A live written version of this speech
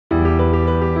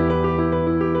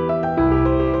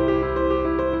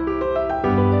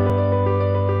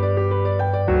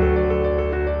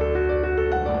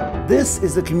This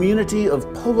is the community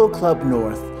of Polo Club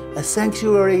North, a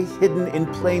sanctuary hidden in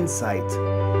plain sight.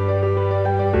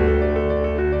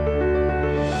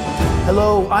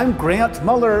 Hello, I'm Grant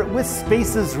Muller with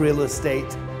Spaces Real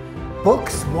Estate.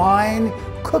 Books, wine,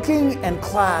 cooking, and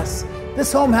class.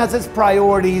 This home has its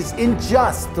priorities in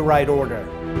just the right order.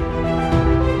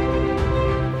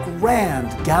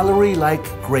 Grand gallery-like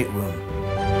great room.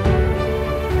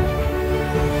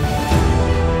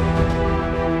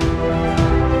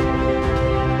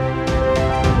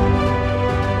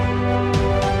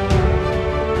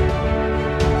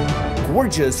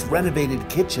 Gorgeous renovated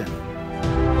kitchen.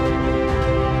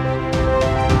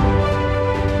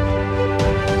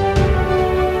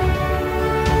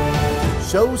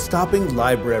 Show-stopping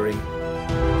library.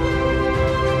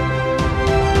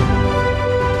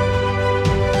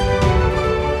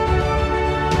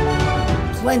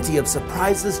 Plenty of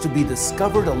surprises to be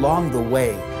discovered along the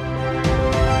way.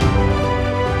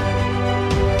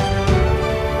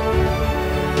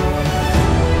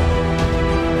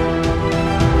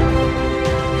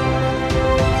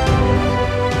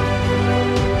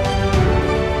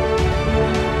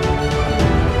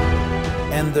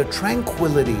 And the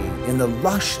tranquility in the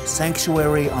lush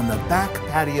sanctuary on the back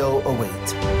patio await.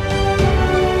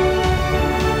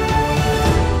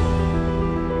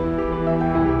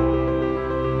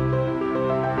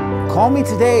 Call me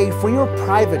today for your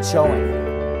private showing.